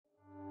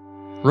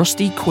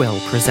Rusty Quill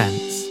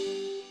presents.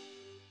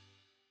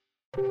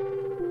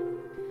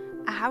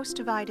 A house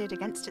divided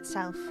against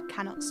itself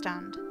cannot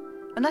stand,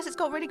 unless it's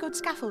got really good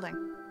scaffolding.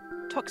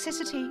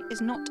 Toxicity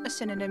is not a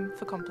synonym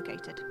for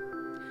complicated.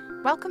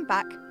 Welcome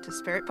back to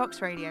Spirit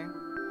Box Radio.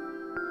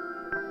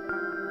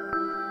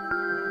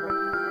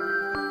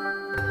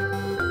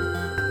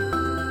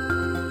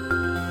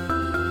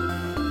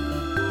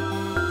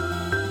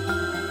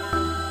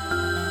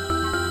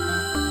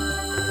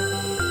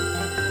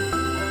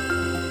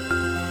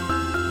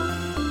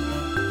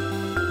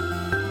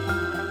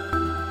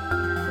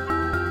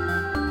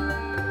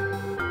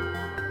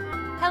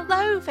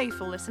 Hello,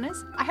 faithful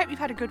listeners. I hope you've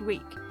had a good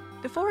week.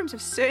 The forums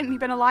have certainly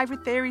been alive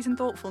with theories and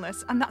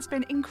thoughtfulness, and that's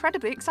been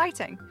incredibly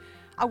exciting.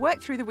 I'll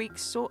work through the week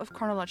sort of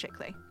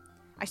chronologically.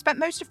 I spent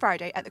most of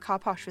Friday at the Car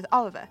Posh with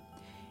Oliver.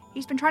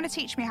 He's been trying to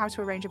teach me how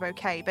to arrange a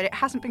bouquet, but it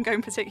hasn't been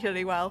going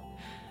particularly well.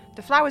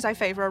 The flowers I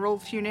favour are all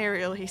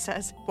funereal, he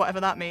says,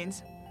 whatever that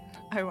means.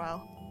 Oh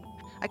well.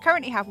 I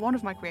currently have one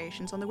of my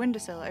creations on the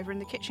windowsill over in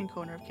the kitchen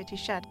corner of Kitty's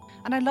shed,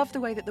 and I love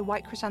the way that the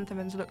white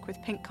chrysanthemums look with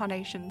pink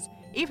carnations,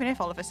 even if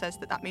Oliver says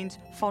that means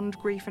fond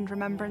grief and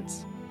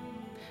remembrance.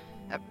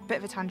 A bit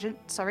of a tangent,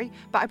 sorry,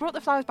 but I brought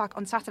the flowers back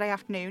on Saturday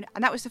afternoon,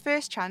 and that was the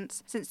first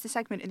chance since the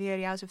segment in the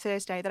early hours of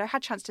Thursday that I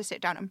had a chance to sit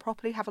down and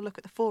properly have a look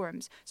at the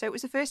forums, so it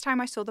was the first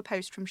time I saw the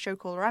post from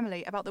Showcaller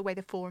Emily about the way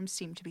the forums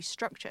seemed to be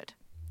structured.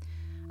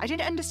 I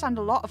didn't understand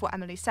a lot of what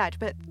Emily said,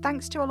 but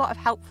thanks to a lot of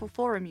helpful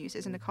forum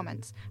users in the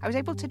comments, I was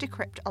able to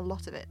decrypt a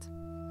lot of it.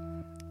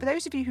 For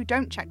those of you who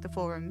don't check the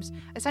forums,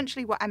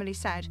 essentially what Emily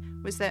said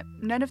was that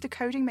none of the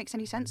coding makes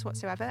any sense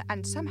whatsoever,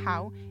 and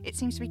somehow it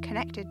seems to be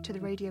connected to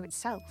the radio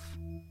itself.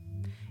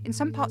 In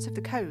some parts of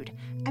the code,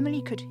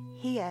 Emily could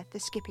hear the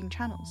skipping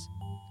channels.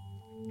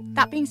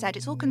 That being said,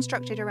 it's all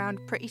constructed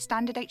around pretty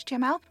standard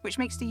HTML, which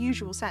makes the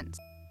usual sense.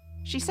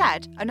 She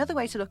said another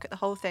way to look at the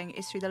whole thing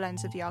is through the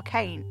lens of the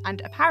arcane,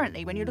 and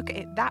apparently when you look at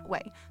it that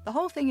way, the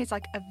whole thing is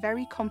like a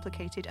very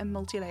complicated and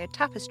multi-layered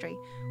tapestry,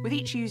 with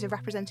each user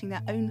representing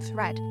their own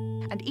thread,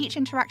 and each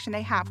interaction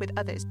they have with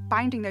others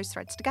binding those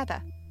threads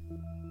together.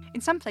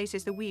 In some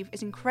places the weave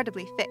is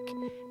incredibly thick,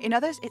 in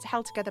others it's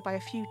held together by a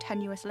few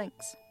tenuous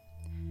links.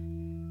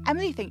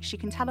 Emily thinks she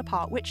can tell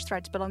apart which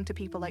threads belong to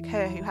people like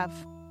her who have,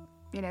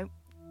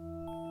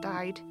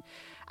 died,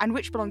 and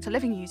which belong to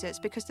living users,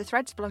 because the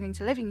threads belonging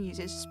to living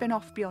users spin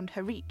off beyond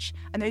her reach,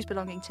 and those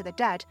belonging to the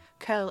dead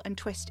curl and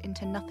twist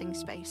into nothing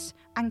space,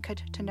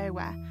 anchored to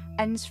nowhere,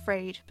 ends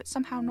frayed, but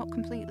somehow not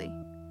completely.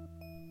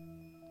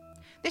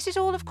 This is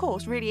all, of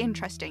course, really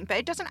interesting, but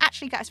it doesn't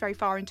actually get us very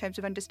far in terms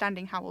of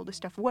understanding how all this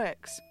stuff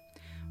works.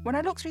 When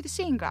I look through the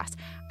seeing glass,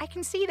 I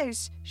can see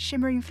those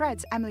shimmering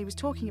threads Emily was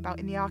talking about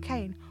in the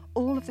arcane,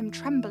 all of them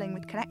trembling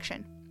with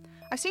connection.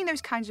 I've seen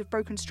those kinds of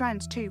broken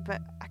strands too,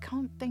 but I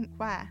can't think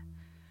where.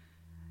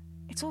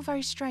 It's all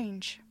very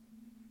strange.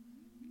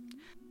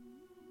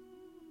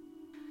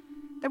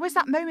 There was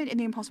that moment in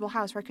the Impossible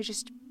House where I could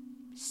just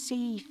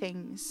see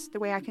things the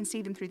way I can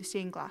see them through the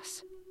seeing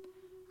glass.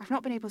 I've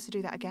not been able to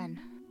do that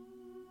again.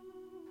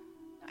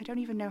 I don't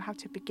even know how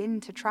to begin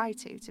to try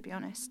to be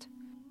honest.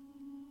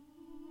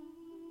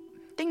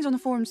 Things on the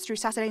forums through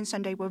Saturday and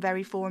Sunday were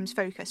very forums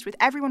focused, with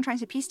everyone trying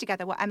to piece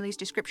together what Emily's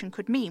description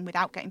could mean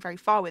without getting very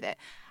far with it.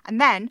 And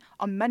then,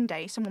 on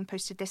Monday, someone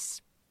posted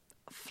this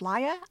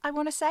flyer, I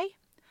want to say.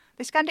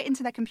 They scanned it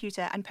into their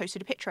computer and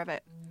posted a picture of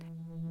it.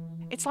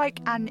 It's like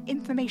an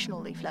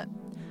informational leaflet.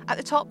 At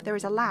the top, there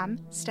is a lamb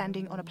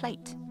standing on a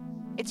plate.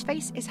 Its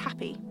face is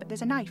happy, but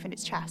there's a knife in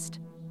its chest.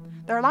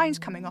 There are lines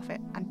coming off it,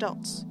 and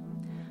dots.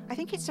 I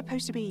think it's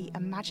supposed to be a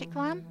magic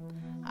lamb?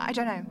 I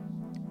don't know.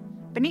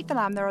 Beneath the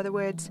lamb, there are the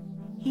words,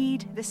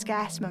 "Heed the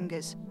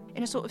scaremongers,"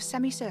 in a sort of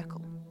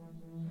semicircle.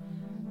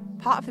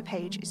 Part of the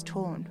page is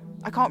torn.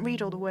 I can't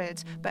read all the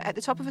words, but at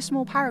the top of a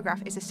small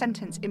paragraph is a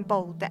sentence in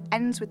bold that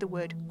ends with the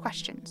word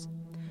questions.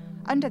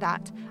 Under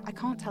that, I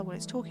can't tell what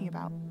it's talking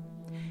about.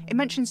 It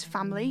mentions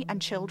family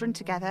and children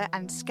together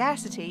and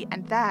scarcity,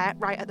 and there,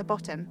 right at the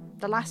bottom,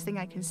 the last thing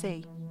I can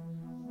see.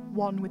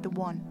 One with the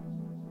one.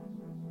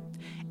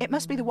 It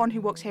must be the one who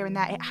walks here and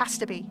there. It has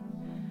to be.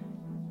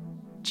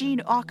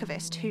 Jean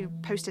Archivist, who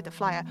posted the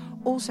flyer,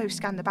 also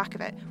scanned the back of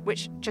it,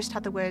 which just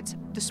had the words,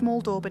 "The small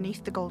door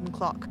beneath the golden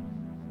clock."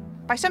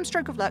 By some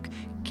stroke of luck,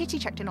 Kitty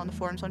checked in on the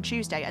forums on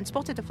Tuesday and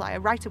spotted the flyer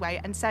right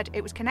away and said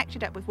it was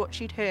connected up with what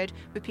she'd heard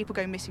with people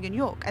going missing in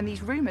York and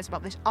these rumours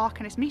about this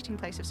arcanist meeting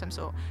place of some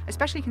sort,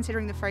 especially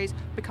considering the phrase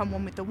 "become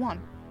one with the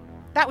one."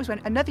 That was when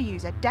another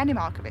user, Denim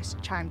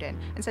Archivist, chimed in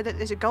and said that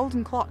there's a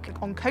golden clock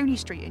on Coney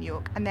Street in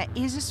York and there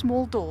is a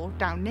small door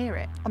down near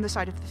it, on the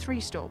side of the 3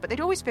 store, but they'd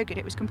always figured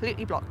it was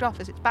completely blocked off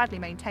as it's badly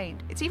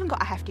maintained. It's even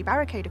got a hefty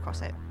barricade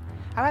across it.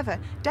 However,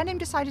 Denim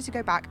decided to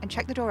go back and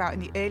check the door out in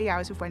the early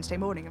hours of Wednesday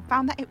morning and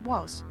found that it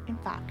was, in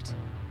fact,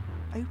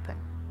 open.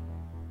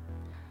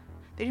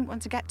 They didn't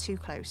want to get too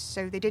close,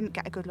 so they didn't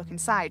get a good look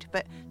inside,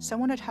 but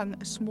someone had hung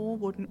a small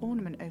wooden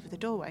ornament over the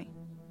doorway.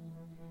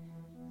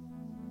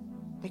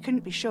 They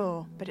couldn't be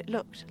sure, but it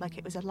looked like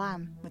it was a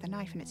lamb with a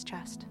knife in its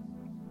chest.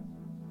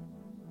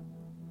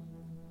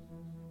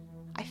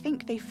 I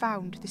think they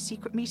found the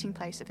secret meeting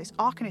place of this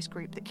Arcanist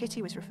group that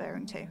Kitty was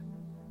referring to.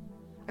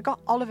 I got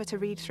Oliver to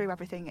read through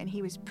everything and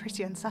he was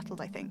pretty unsettled,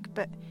 I think,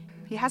 but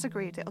he has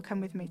agreed that he'll come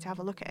with me to have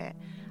a look at it,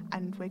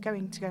 and we're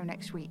going to go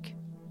next week.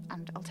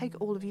 And I'll take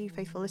all of you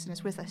faithful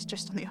listeners with us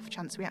just on the off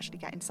chance we actually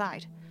get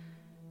inside.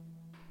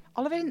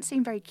 Oliver didn't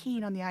seem very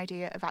keen on the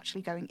idea of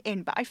actually going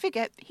in, but I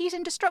figure he's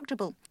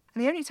indestructible.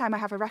 And the only time I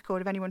have a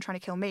record of anyone trying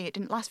to kill me, it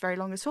didn't last very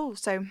long at all,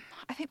 so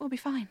I think we'll be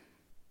fine.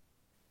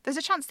 There's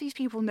a chance these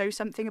people know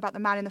something about the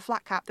man in the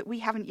flat cap that we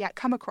haven't yet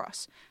come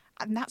across,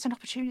 and that's an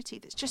opportunity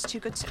that's just too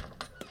good to...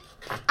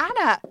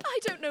 Anna! I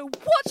don't know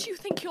what you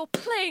think you're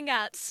playing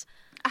at.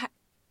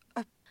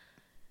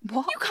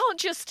 What? You can't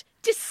just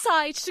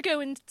decide to go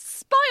and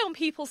spy on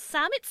people,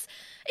 Sam.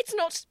 It's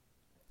not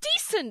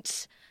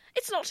decent.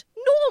 It's not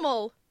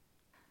normal.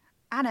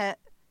 Anna,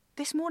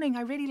 this morning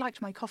I really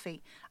liked my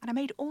coffee, and I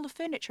made all the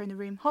furniture in the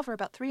room hover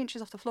about 3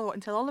 inches off the floor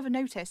until Oliver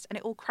noticed and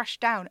it all crashed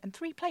down and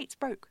 3 plates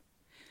broke.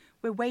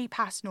 We're way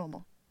past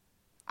normal.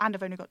 And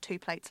I've only got 2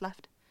 plates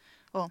left.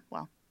 Or,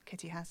 well,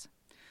 Kitty has.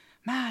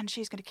 Man,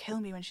 she's going to kill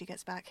me when she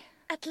gets back.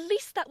 At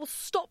least that will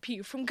stop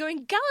you from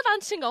going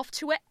gallivanting off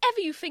to wherever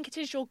you think it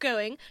is you're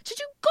going to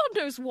do God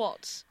knows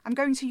what. I'm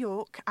going to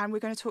York, and we're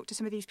going to talk to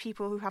some of these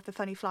people who have the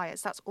funny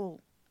flyers, that's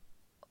all.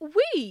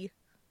 We?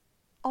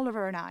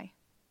 Oliver and I.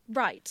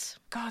 Right.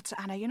 God,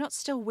 Anna, you're not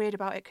still weird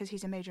about it because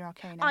he's a major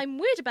arcana. I'm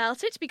weird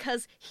about it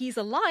because he's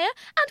a liar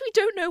and we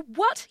don't know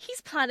what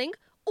he's planning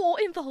or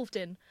involved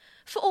in.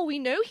 For all we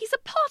know, he's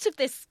a part of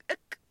this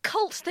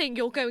cult thing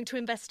you're going to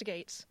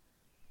investigate.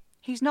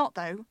 He's not,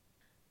 though.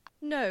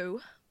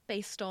 No,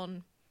 based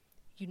on,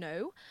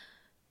 the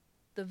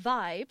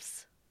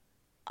vibes,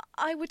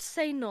 I would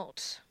say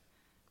not.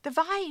 The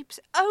vibes?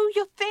 Oh,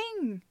 your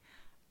thing!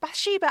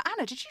 Bathsheba,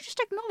 Anna, did you just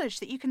acknowledge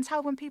that you can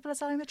tell when people are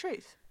telling the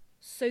truth?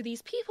 So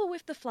these people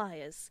with the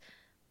flyers,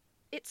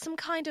 it's some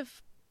kind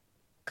of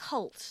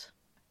cult.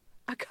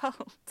 A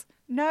cult?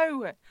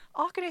 No,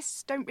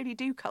 Arcanists don't really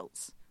do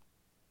cults.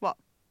 What?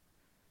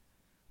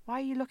 Why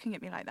are you looking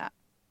at me like that?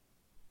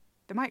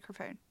 The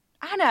microphone.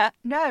 Anna,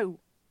 no!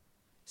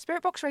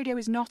 Spirit Box Radio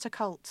is not a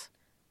cult.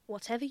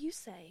 Whatever you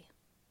say.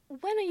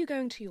 When are you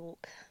going to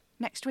York?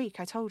 Next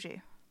week, I told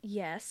you.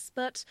 Yes,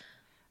 but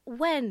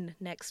when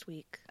next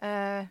week?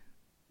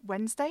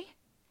 Wednesday?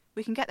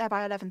 We can get there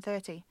by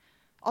 11:30.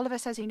 Oliver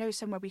says he knows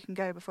somewhere we can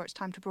go before it's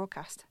time to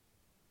broadcast.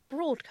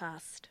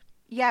 Broadcast?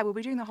 Yeah, we'll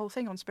be doing the whole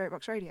thing on Spirit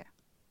Box Radio.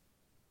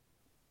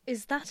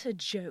 Is that a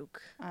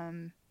joke?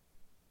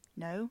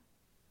 No.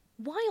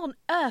 Why on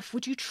earth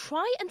would you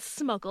try and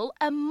smuggle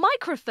a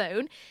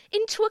microphone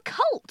into a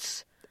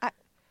cult?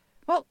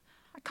 Well,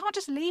 I can't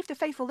just leave the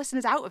faithful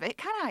listeners out of it,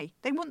 can I?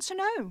 They want to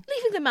know.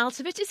 Leaving them out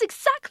of it is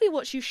exactly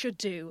what you should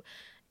do.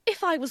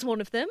 If I was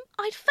one of them,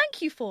 I'd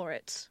thank you for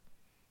it.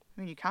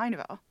 I mean, you kind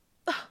of are.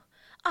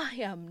 I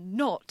am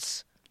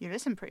not. You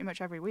listen pretty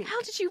much every week.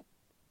 How did you...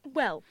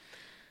 Well,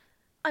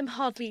 I'm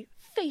hardly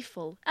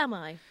faithful, am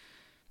I?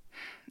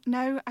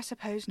 No, I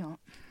suppose not.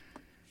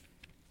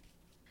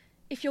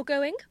 If you're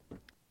going,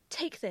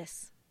 take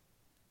this.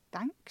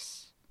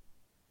 Thanks.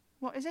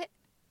 What is it?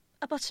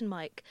 A button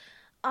mic.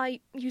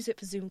 I use it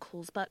for Zoom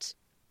calls, but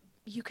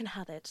you can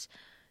have it.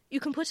 You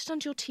can put it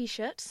onto your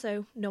T-shirt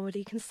so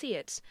nobody can see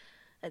it.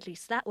 At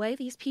least that way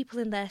these people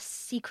in their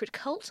secret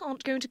cult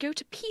aren't going to go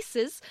to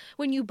pieces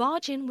when you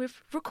barge in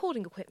with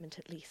recording equipment,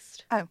 at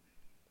least. Oh,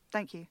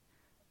 thank you.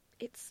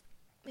 It's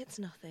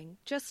nothing.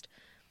 Just...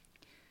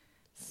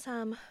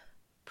 Sam,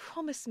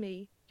 promise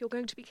me you're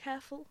going to be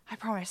careful. I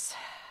promise.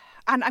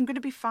 And I'm going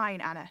to be fine,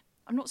 Anna.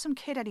 I'm not some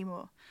kid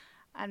anymore.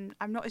 And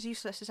I'm not as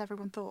useless as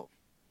everyone thought.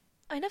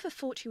 I never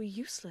thought you were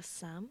useless,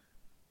 Sam.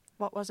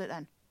 What was it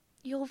then?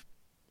 You're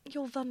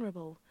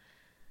vulnerable.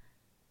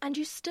 And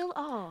you still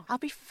are. I'll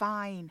be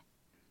fine.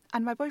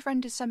 And my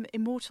boyfriend is some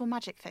immortal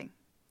magic thing.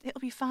 It'll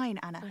be fine,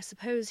 Anna. I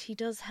suppose he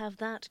does have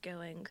that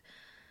going.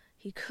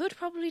 He could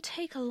probably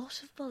take a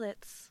lot of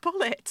bullets.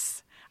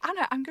 Bullets?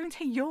 Anna, I'm going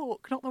to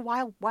York, not the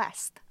Wild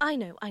West. I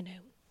know.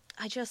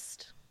 I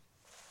just...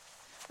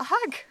 A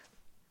hug?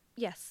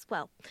 Yes,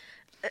 well,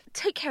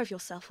 take care of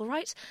yourself, all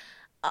right?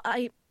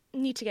 I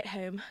need to get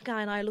home.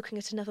 Guy and I are looking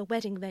at another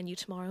wedding venue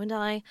tomorrow, and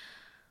I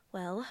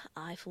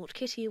thought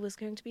Kitty was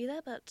going to be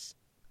there, but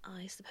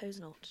I suppose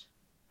not.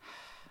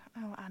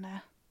 Oh,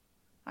 Anna,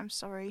 I'm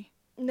sorry.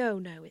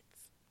 No,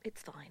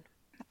 it's fine.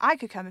 I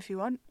could come if you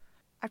want.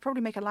 I'd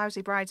probably make a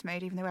lousy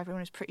bridesmaid, even though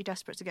everyone is pretty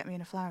desperate to get me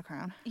in a flower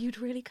crown. You'd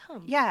really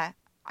come? Yeah,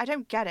 I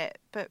don't get it,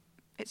 but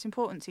it's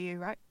important to you,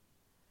 right?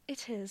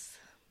 It is.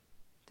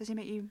 Does he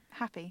make you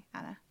happy,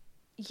 Anna?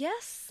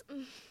 Yes.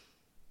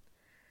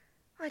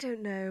 I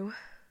don't know.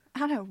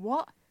 Anna,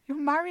 what? You're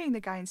marrying the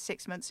guy in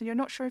 6 months and you're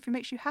not sure if he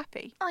makes you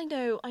happy. I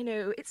know.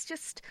 It's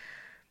just...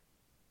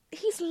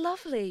 He's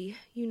lovely,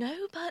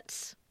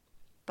 but...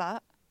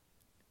 But?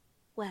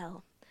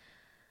 Well,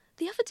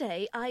 the other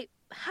day I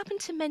happened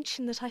to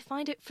mention that I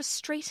find it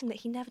frustrating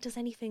that he never does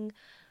anything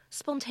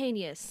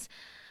spontaneous.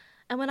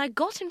 And when I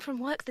got in from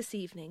work this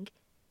evening,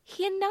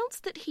 he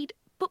announced that he'd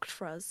booked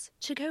for us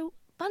to go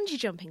bungee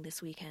jumping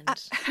this weekend.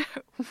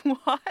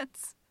 What?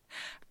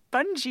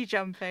 Bungee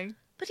jumping?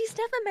 But he's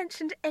never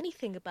mentioned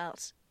anything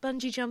about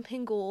bungee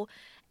jumping or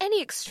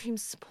any extreme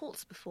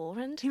sports before,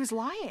 and... He was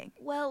lying.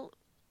 Well,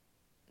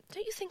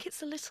 don't you think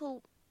it's a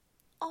little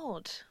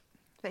odd?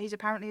 That he's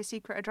apparently a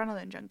secret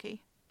adrenaline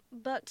junkie.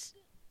 But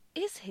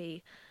is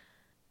he?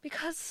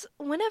 Because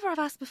whenever I've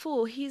asked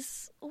before,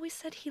 he's always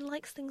said he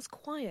likes things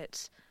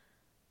quiet.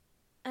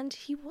 And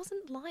he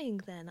wasn't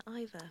lying then,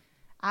 either.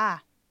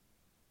 Ah,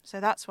 so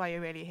that's why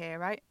you're really here,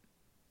 right?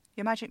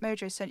 Your magic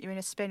mojo sent you in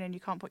a spin and you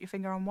can't put your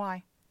finger on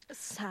why.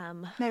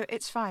 Sam. No,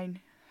 it's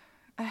fine.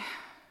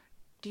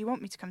 Do you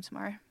want me to come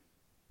tomorrow?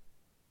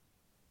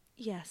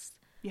 Yes.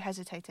 You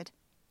hesitated.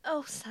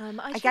 Oh, Sam,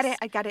 I get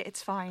it,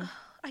 it's fine.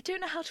 I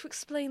don't know how to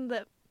explain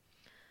the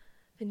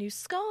new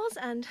scars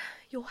and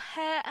your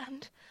hair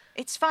and...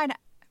 It's fine.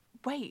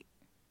 Wait.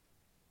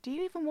 Do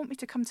you even want me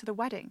to come to the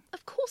wedding?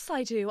 Of course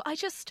I do.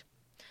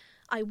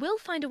 I will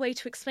find a way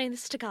to explain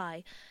this to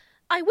Guy.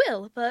 I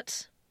will,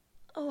 but...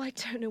 Oh, I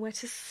don't know where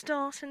to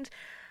start, and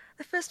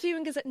the first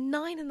viewing is at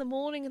 9 in the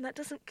morning, and that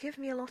doesn't give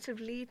me a lot of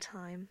lead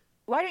time.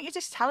 Why don't you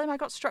just tell him I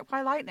got struck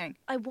by lightning?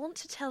 I want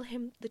to tell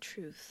him the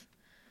truth.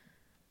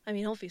 I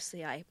mean,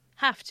 obviously I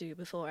have to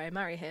before I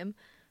marry him.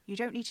 You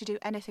don't need to do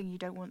anything you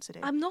don't want to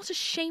do. I'm not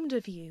ashamed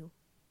of you.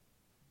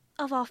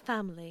 Of our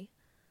family.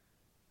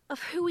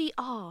 Of who we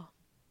are.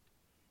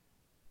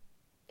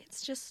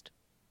 It's just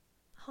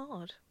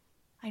hard.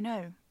 I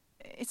know.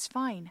 It's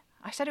fine.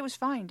 I said it was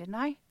fine, didn't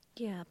I?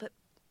 Yeah, but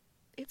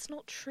it's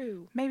not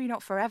true. Maybe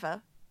not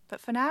forever,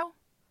 but for now,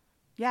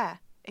 yeah,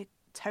 it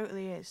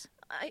totally is.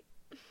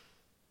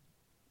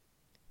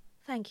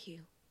 Thank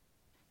you.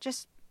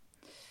 Just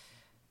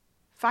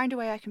find a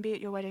way I can be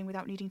at your wedding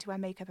without needing to wear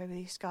makeup over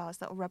these scars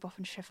that'll rub off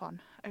on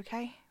chiffon,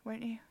 okay?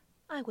 Won't you?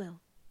 I will.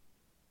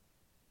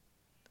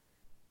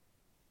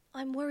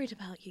 I'm worried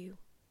about you.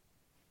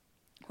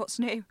 What's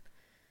new?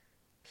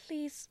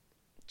 Please,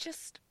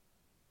 just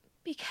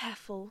be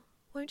careful,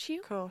 won't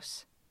you? Of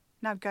course.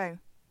 Now go.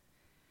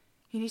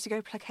 You need to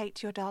go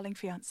placate your darling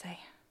fiancé.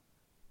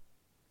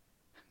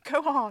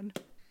 Go on.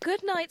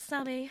 Good night,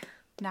 Sammy.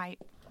 Night.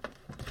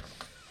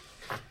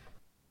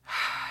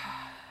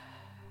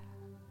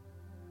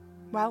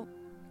 Well,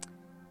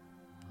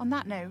 on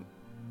that note,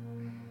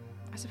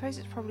 I suppose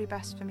it's probably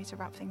best for me to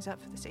wrap things up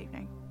for this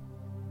evening.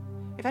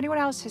 If anyone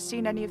else has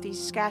seen any of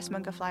these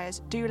scaremonger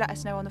flyers, do let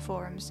us know on the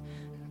forums.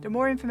 The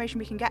more information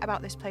we can get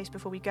about this place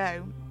before we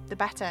go, the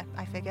better,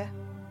 I figure.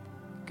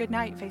 Good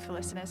night, faithful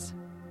listeners.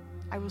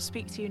 I will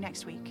speak to you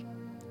next week.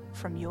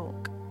 From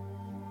York.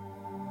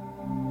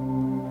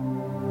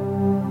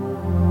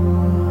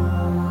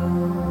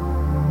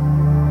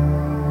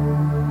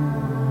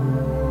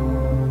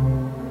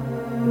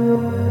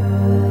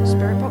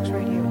 Spirit Box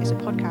Radio is a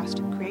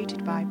podcast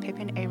created by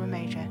Pippin A.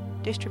 Major,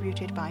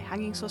 distributed by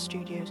Hanging Sauce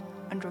Studios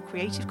under a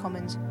Creative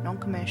Commons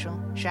non-commercial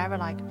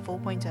share-alike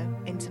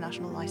 4.0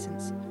 international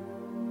license.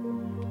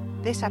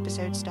 This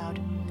episode starred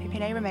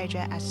Pippin A.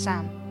 Major as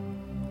Sam,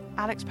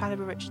 Alex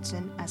Paliber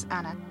Richardson as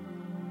Anna.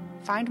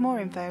 Find more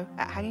info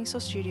at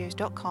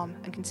hangingsawstudios.com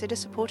and consider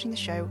supporting the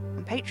show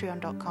on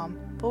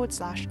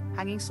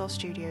patreon.com/Hanging Sauce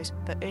Studios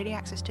for early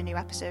access to new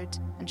episodes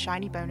and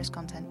shiny bonus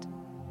content.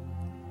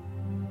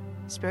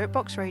 Spirit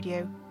Box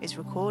Radio is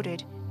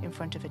recorded in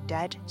front of a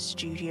dead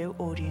studio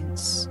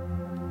audience.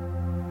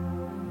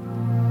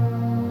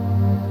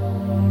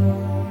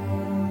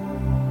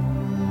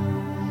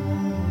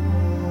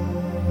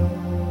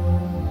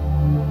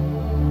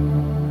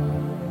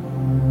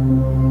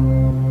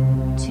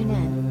 Tune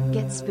in,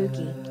 get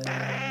spooky.